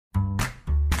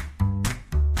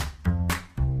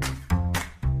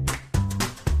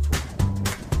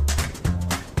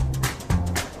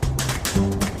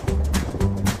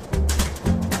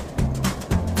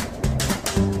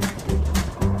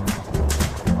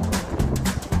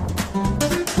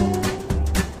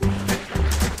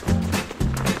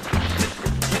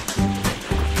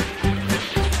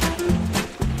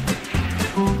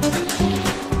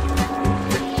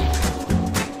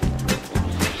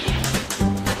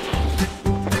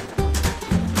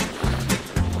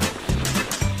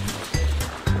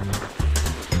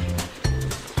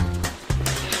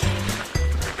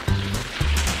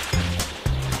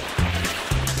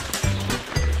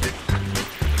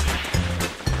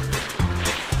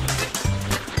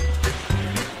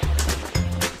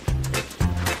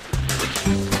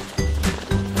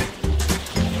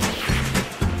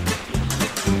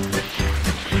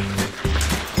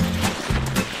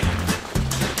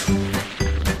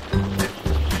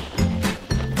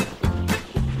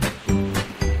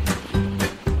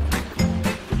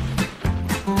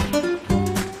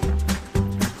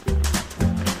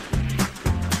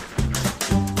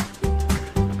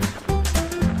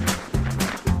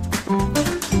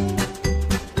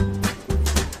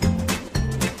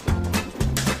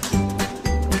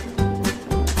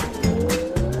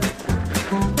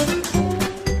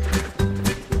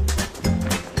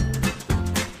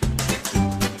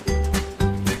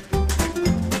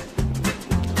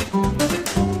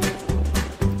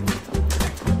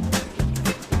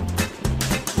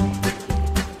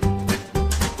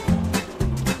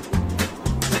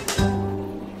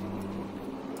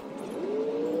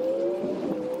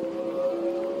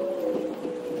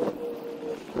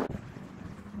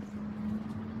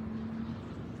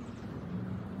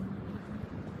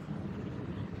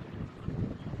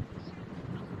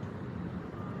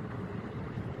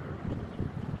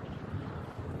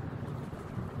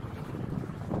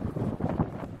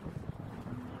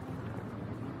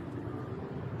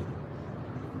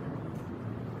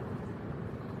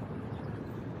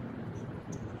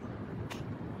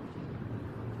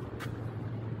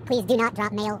Please do not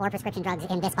drop mail or prescription drugs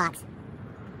in this box.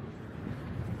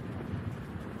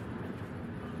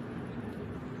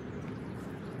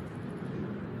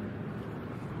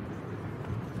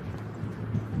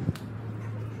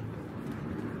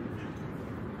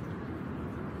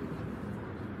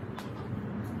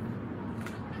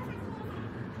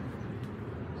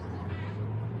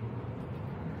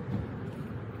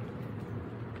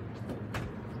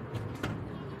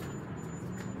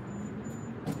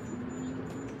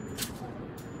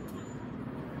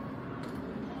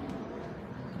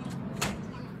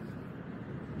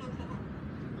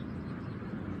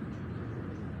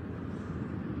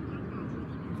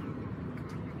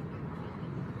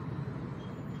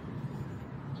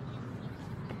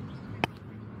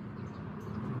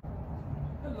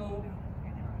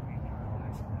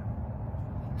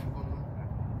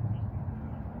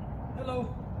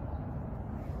 Hello.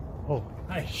 Oh,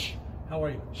 hi. How are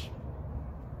you?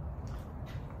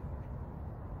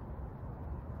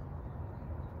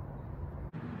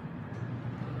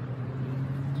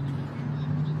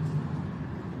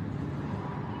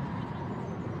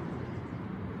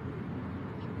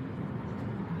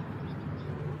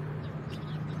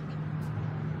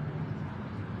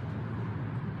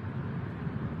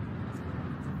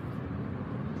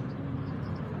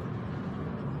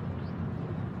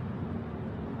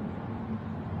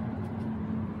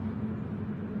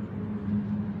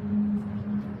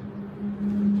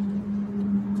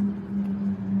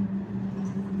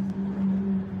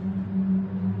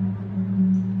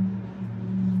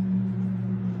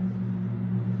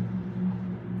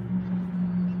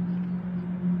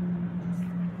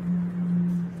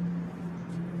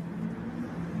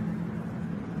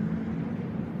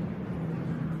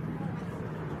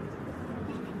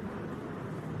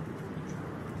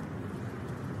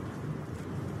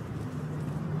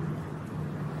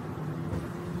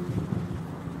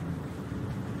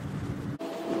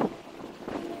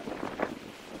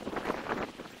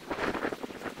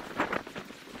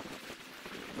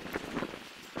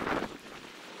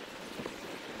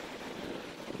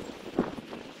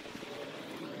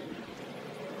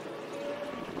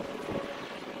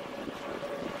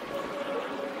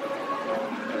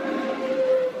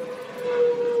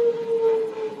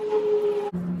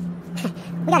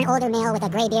 We got an older male with a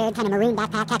gray beard, kind of maroon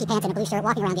backpack, khaki pants, and a blue shirt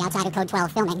walking around the outside of Code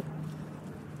 12 filming.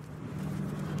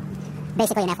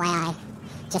 Basically an FYI.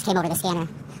 Just came over the scanner.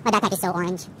 My backpack is so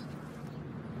orange.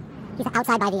 He's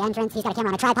outside by the entrance. He's got a camera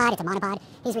on a tripod. It's a monopod.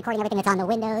 He's recording everything that's on the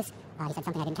windows. He said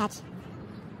something I didn't catch.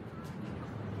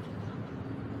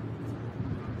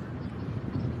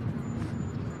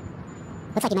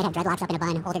 Looks like he might have dreadlocks up in a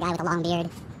bun. Older guy with a long beard.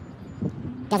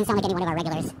 Doesn't sound like any one of our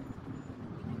regulars.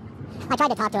 I tried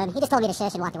to talk to him. He just told me to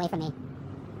shush and walked away from me.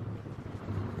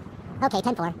 Okay,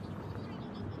 10-4. Do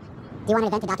you want an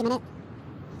event to document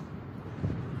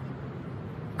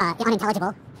it?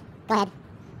 Unintelligible. Go ahead.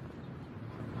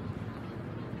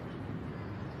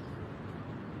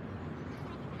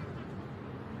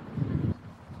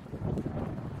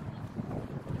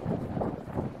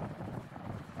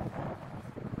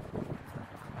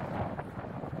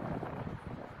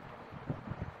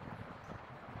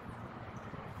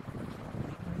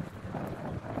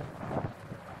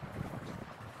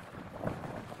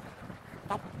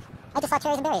 I just saw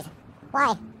cherries and berries.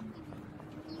 Why?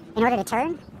 In order to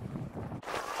turn?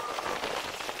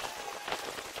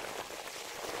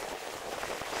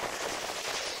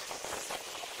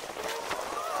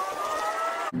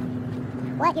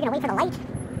 What? You're gonna wait for the light?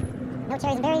 No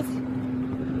cherries and berries?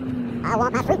 I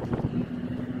want my fruit.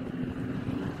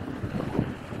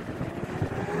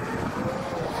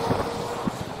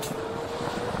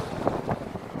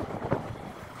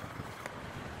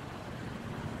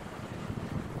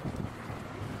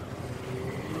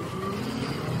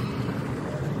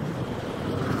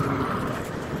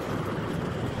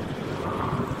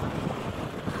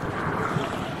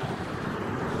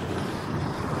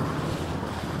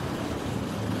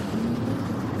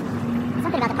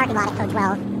 looked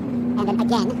well. And then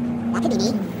again, that could be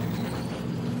me.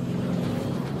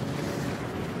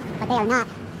 But they are not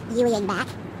Yuiing back.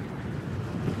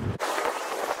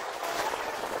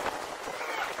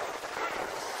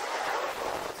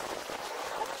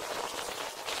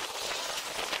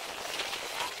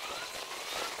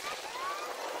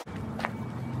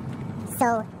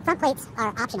 So, front plates are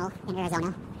optional in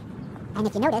Arizona. And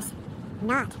if you notice,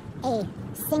 not a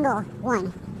single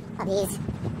one of these,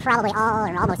 probably all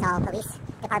or almost all police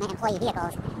department employee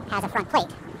vehicles has a front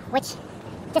plate, which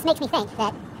just makes me think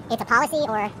that it's a policy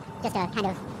or just a kind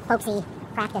of folksy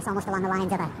practice almost along the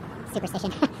lines of a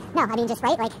superstition. No, I mean just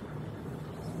right, like,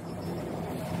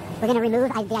 we're going to remove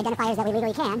the identifiers that we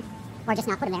legally can, or just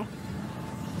not put them there,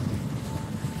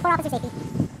 for officer safety.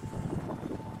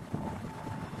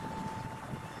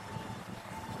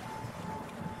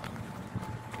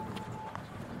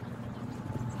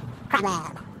 Crime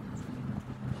lab.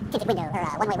 Tinted window, or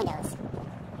one-way windows.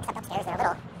 Except upstairs they're a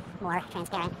little more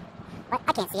transparent. But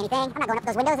I can't see anything. I'm not going up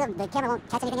those windows. The camera won't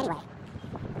catch anything anyway.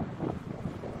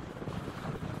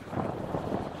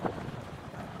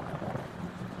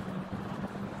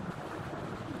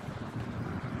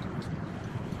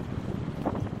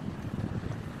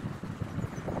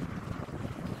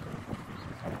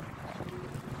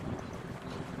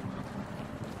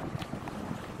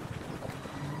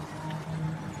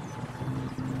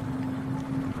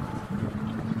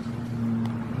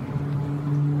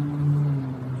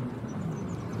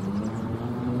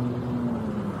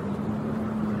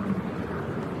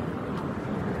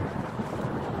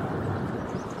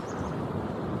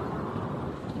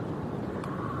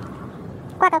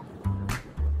 Quack up.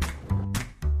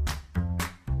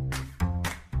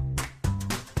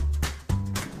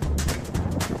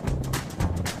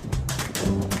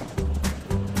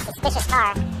 Suspicious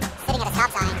car sitting at a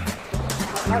stop sign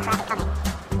when there's no traffic coming.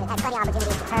 They've had plenty of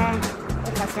opportunities to turn,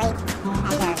 even go straight,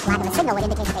 as their lack of a signal would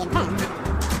indicate that they intend.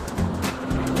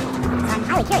 So I'm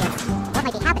highly curious, what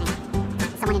might be happening?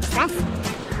 Someone in distress?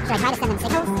 Should I try to send them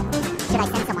signals? Should I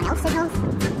send someone else signals?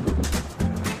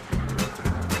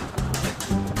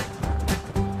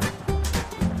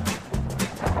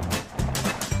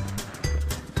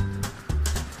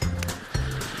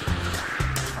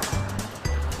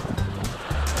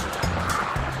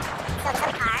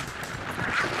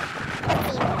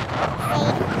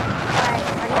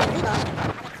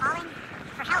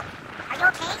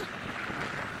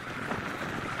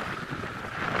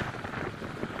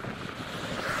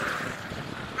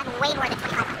 Way more than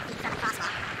 2,500 feet from the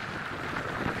crosswalk.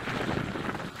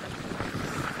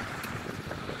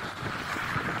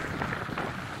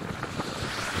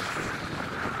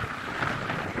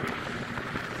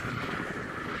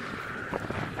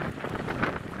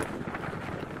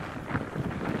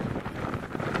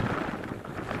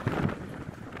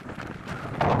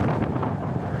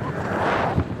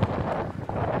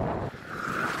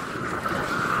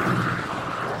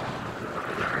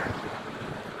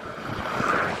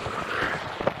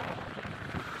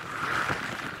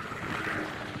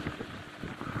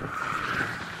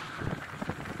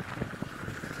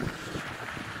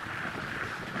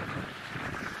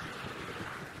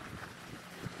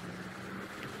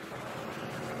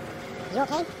 You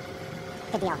okay?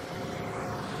 Good deal.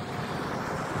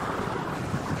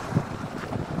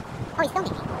 Oh, he's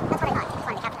filming me. That's what I thought. He just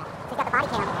wanted to capture that. So he's got the body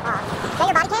cam off. Is that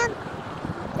your body cam?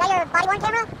 Is that your body-worn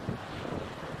camera?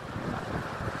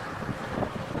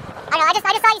 I know, I just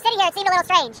saw you sitting here. It seemed a little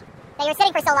strange that you were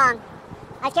sitting for so long.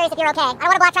 I was curious if you're okay. I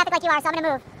don't want to block traffic like you are, so I'm going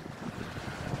to move.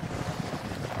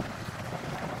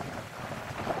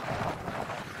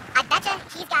 I betcha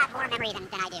he's got more memory than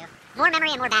I do. More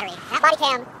memory and more battery. That body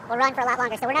cam will run for a lot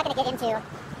longer, so we're not going to get into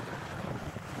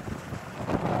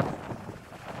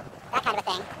that kind of a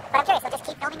thing. But I'm curious, they'll just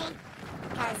keep filming me?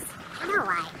 Because I don't know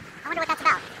why. I wonder what that's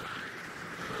about.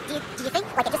 Do you think,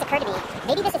 like, it just occurred to me,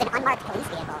 maybe this is an unmarked police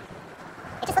vehicle?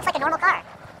 It just looks like a normal car.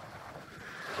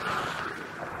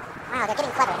 Wow, they're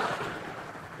getting clever.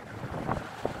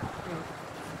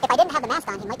 If I didn't have the mask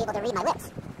on, he might be able to read my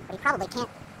lips. But he probably can't.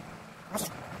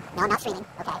 No, I'm not streaming.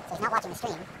 Okay, so he's not watching the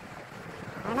stream.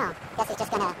 I don't know. Guess he's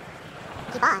just gonna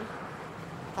keep on.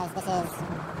 Because this is,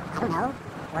 I don't know,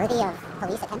 worthy of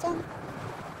police attention?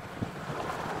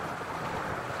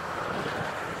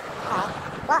 Okay.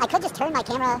 Well, I could just turn my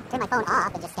phone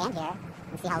off and just stand here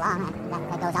and see how long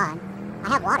that goes on. I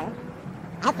have water.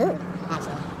 I have food,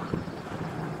 actually.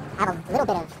 I have a little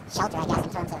bit of shelter, I guess,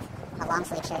 in terms of a long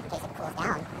sleeve shirt in case it cools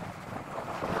down.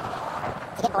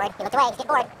 He get bored. He looked away. He's get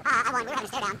bored. Ah, I won. We were having a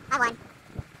stare down. I won.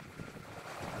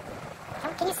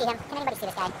 Can you see him? Can anybody see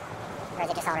this guy? Or is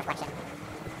it just all reflection?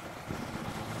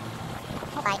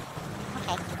 Oh, bye.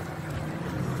 Okay.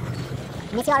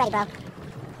 Miss you already, bro.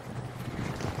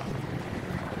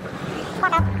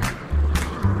 Walk out.